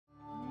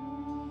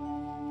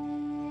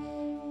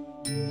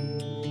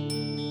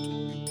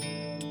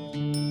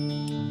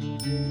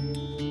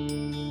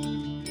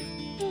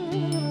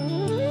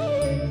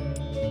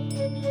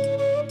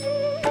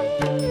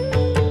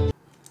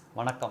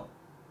வணக்கம்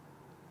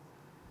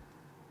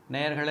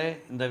நேயர்களே,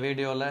 இந்த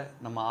வீடியோவில்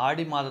நம்ம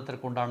ஆடி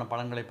மாதத்திற்கு உண்டான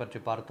பலன்களை பற்றி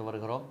பார்த்து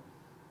வருகிறோம்.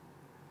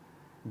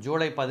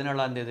 ஜூலை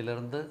 17ஆம்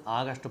தேதியிலிருந்து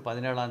ஆகஸ்ட்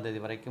 17ஆம் தேதி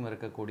வரைக்கும்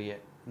இருக்கக்கூடிய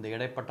இந்த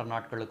இடைப்பட்ட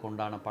நாட்களுக்கு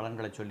உண்டான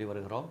பலன்களை சொல்லி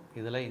வருகிறோம்.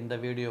 இதில் இந்த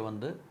வீடியோ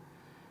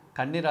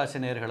கன்னிராசி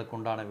நேயர்களுக்கு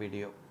உண்டான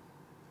வீடியோ.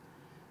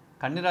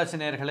 கன்னிராசி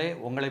நேயர்களே,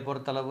 உங்களை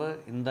பொறுத்தளவு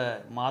இந்த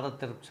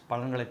மாதத்திற்கு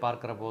பலன்களை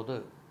பார்க்கிற போது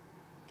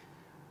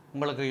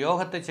உங்களுக்கு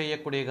யோகத்தை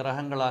செய்யக்கூடிய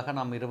கிரகங்களாக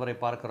நாம் இருவரை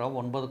பார்க்கிறோம்.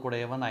 9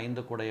 குடையவன்,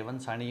 5 குடையவன்,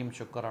 சனியும்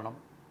சுக்கிரனும்.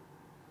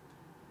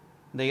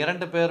 இந்த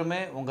 2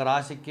 பேருமே உங்கள்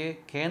ராசிக்கு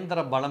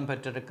கேந்திர பலம்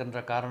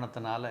பெற்றிருக்கின்ற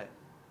காரணத்தினால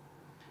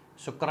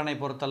சுக்கிரனை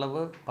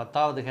பொறுத்தளவு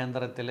 10வது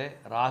கேந்திரத்திலே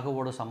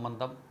ராகுவோடு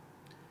சம்பந்தம்.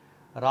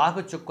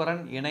 ராகு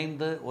சுக்கிரன்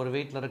இணைந்து ஒரு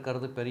வீட்டில்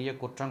இருக்கிறது பெரிய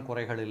குற்றம்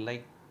குறைகள் இல்லை.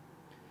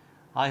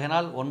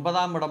 ஆகினால்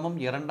 9ஆம் இடமும்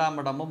 2ஆம்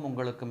இடமும்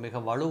உங்களுக்கு மிக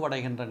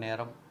வலுவடைகின்ற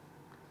நேரம்.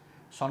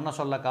 சொன்ன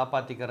சொல்ல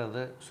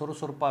காப்பாற்றிக்கிறது,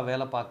 சுறுசுறுப்பாக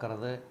வேலை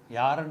பார்க்கறது,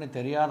 யாருன்னு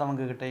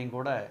தெரியாதவங்ககிட்டையும்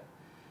கூட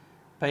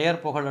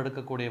பெயர் புகழ்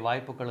எடுக்கக்கூடிய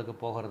வாய்ப்புகளுக்கு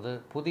போகிறது,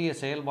 புதிய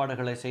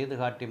செயல்பாடுகளை செய்து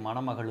காட்டி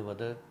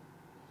மனமகிழ்வது,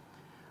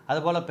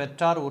 அதுபோல்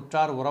பெற்றார்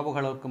உற்றார்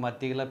உறவுகளுக்கு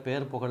மத்தியில்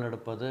பேர் புகழ்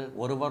எடுப்பது,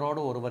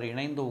 ஒருவரோடு ஒருவர்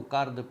இணைந்து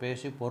உட்கார்ந்து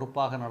பேசி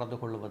பொறுப்பாக நடந்து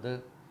கொள்வது,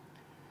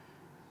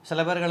 சில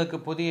பேர்களுக்கு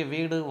புதிய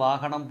வீடு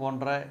வாகனம்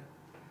போன்ற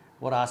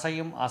ஒரு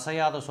அசையும்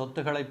அசையாத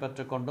சொத்துக்களை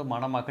பெற்றுக்கொண்டு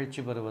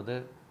மனமகிழ்ச்சி பெறுவது,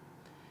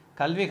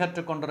 கல்வி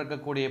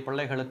கற்றுக்கொண்டிருக்கக்கூடிய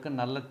பிள்ளைகளுக்கு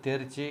நல்ல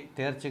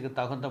தேர்ச்சிக்கு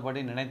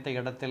தகுந்தபடி நினைத்த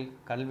இடத்தில்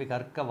கல்வி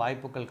கற்க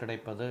வாய்ப்புகள்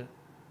கிடைப்பது,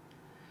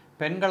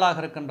 பெண்களாக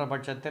இருக்கின்ற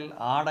பட்சத்தில்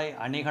ஆடை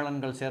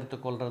அணிகலன்கள் சேர்த்து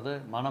கொள்வது,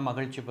 மன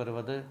மகிழ்ச்சி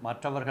பெறுவது,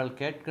 மற்றவர்கள்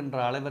கேட்கின்ற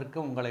அளவிற்கு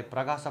உங்களை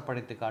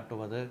பிரகாசப்படுத்தி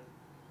காட்டுவது,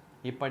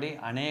 இப்படி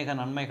அநேக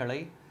நன்மைகளை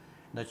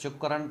இந்த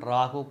சுக்கிரன்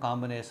ராகு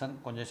காம்பினேஷன்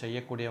கொஞ்சம்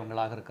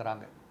செய்யக்கூடியவங்களாக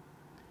இருக்கிறாங்க.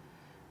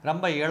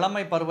 ரொம்ப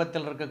இளமை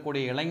பருவத்தில்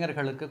இருக்கக்கூடிய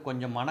இளைஞர்களுக்கு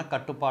கொஞ்சம்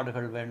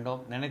மனக்கட்டுப்பாடுகள்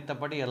வேண்டும்.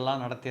 நினைத்தபடி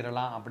எல்லாம்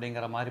நடத்திடலாம்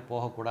அப்படிங்கிற மாதிரி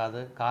போகக்கூடாது.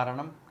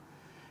 காரணம்,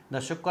 இந்த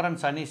சுக்கிரன்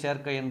சனி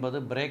சேர்க்கை என்பது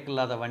பிரேக்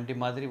இல்லாத வண்டி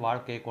மாதிரி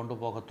வாழ்க்கையை கொண்டு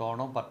போக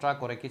தோணும்.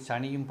 பற்றாக்குறைக்கு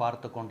சனியும்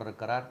பார்த்து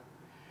கொண்டிருக்கிறார்.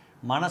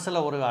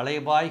 மனசில் ஒரு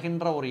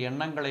அலைபாய்கின்ற ஒரு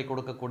எண்ணங்களை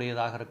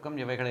கொடுக்கக்கூடியதாக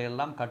இருக்கும்.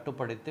 இவைகளையெல்லாம்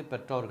கட்டுப்படுத்தி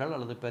பெற்றோர்கள்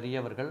அல்லது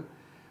பெரியவர்கள்,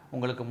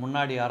 உங்களுக்கு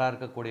முன்னாடி யாராக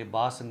இருக்கக்கூடிய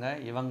பாஸுங்க,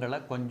 இவங்களை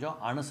கொஞ்சம்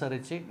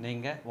அனுசரித்து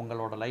நீங்கள்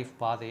உங்களோட லைஃப்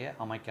பாதையை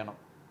அமைக்கணும்.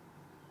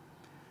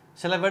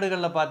 சில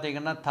வீடுகளில்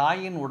பார்த்திங்கன்னா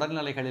தாயின்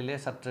உடல்நிலைகளிலே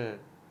சற்று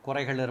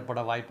குறைகள் ஏற்பட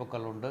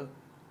வாய்ப்புகள் உண்டு.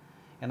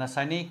 ஏன்னா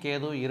சனி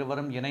கேது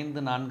இருவரும் இணைந்து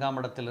 4ஆம்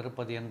இடத்தில்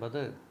இருப்பது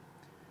என்பது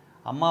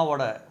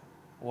அம்மாவோட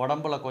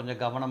உடம்பில்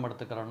கொஞ்சம் கவனம்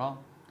எடுத்துக்கிறணும்.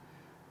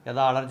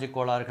 ஏதோ அலர்ஜி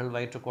கோளாறுகள்,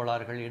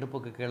 வயிற்றுக்கோளாறுகள்,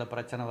 இடுப்புக்கு கீழே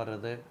பிரச்சனை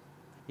வருது,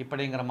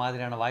 இப்படிங்கிற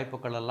மாதிரியான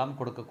வாய்ப்புகள் எல்லாம்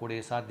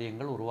கொடுக்கக்கூடிய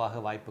சாத்தியங்கள் உருவாக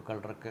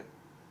வாய்ப்புகள் இருக்குது.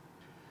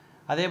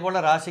 அதே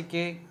போல்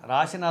ராசிக்கு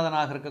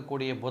ராசிநாதனாக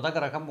இருக்கக்கூடிய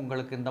புதகிரகம்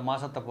உங்களுக்கு இந்த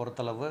மாதத்தை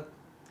பொறுத்தளவு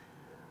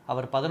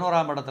அவர்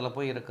 11ஆம் இடத்துல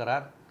போய்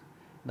இருக்கிறார்.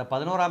 இந்த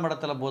 11ஆம்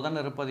இடத்துல புதன்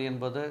இருப்பது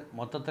என்பது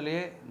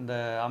மொத்தத்திலேயே இந்த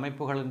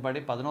அமைப்புகளின்படி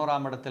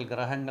 11ஆம் இடத்தில்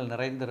கிரகங்கள்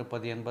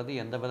நிறைந்திருப்பது என்பது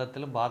எந்த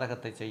விதத்திலும்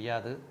பாதகத்தை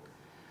செய்யாது.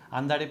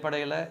 அந்த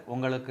அடிப்படையில்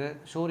உங்களுக்கு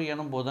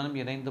சூரியனும் புதனும்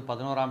இணைந்து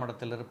 11ஆம்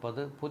இடத்தில்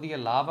இருப்பது புதிய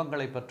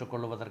லாபங்களை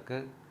பெற்றுக்கொள்வதற்கு,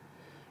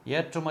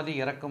 ஏற்றுமதி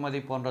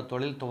இறக்குமதி போன்ற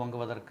தொழில்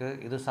துவங்குவதற்கு,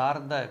 இது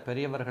சார்ந்த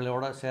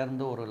பெரியவர்களோடு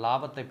சேர்ந்து ஒரு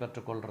லாபத்தை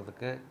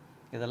பெற்றுக்கொள்கிறதுக்கு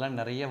இதெல்லாம்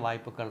நிறைய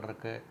வாய்ப்புகள்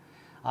இருக்குது.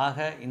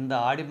 ஆக இந்த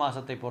ஆடி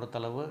மாதத்தை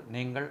பொறுத்தளவு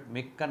நீங்கள்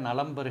மிக்க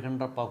நலம்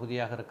பெறுகின்ற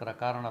பகுதியாக இருக்கிற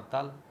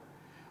காரணத்தால்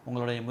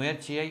உங்களுடைய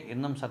முயற்சியை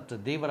இன்னும் சற்று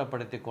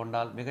தீவிரப்படுத்தி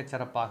கொண்டால்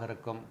மிகச்சிறப்பாக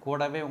இருக்கும்.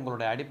 கூடவே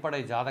உங்களுடைய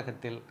அடிப்படை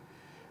ஜாதகத்தில்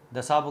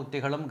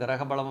தசாபுக்திகளும்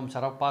கிரகபலமும்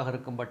சிறப்பாக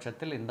இருக்கும்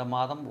பட்சத்தில் இந்த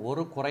மாதம்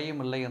ஒரு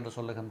குறையும் இல்லை என்று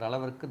சொல்லுகின்ற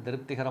அளவிற்கு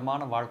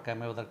திருப்திகரமான வாழ்க்கை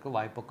அமைவதற்கு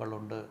வாய்ப்புகள்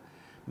உண்டு.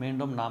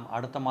 மீண்டும் நாம்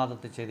அடுத்த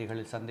மாதத்து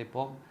செய்திகளில்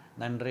சந்திப்போம்.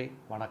 நன்றி,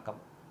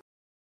 வணக்கம்.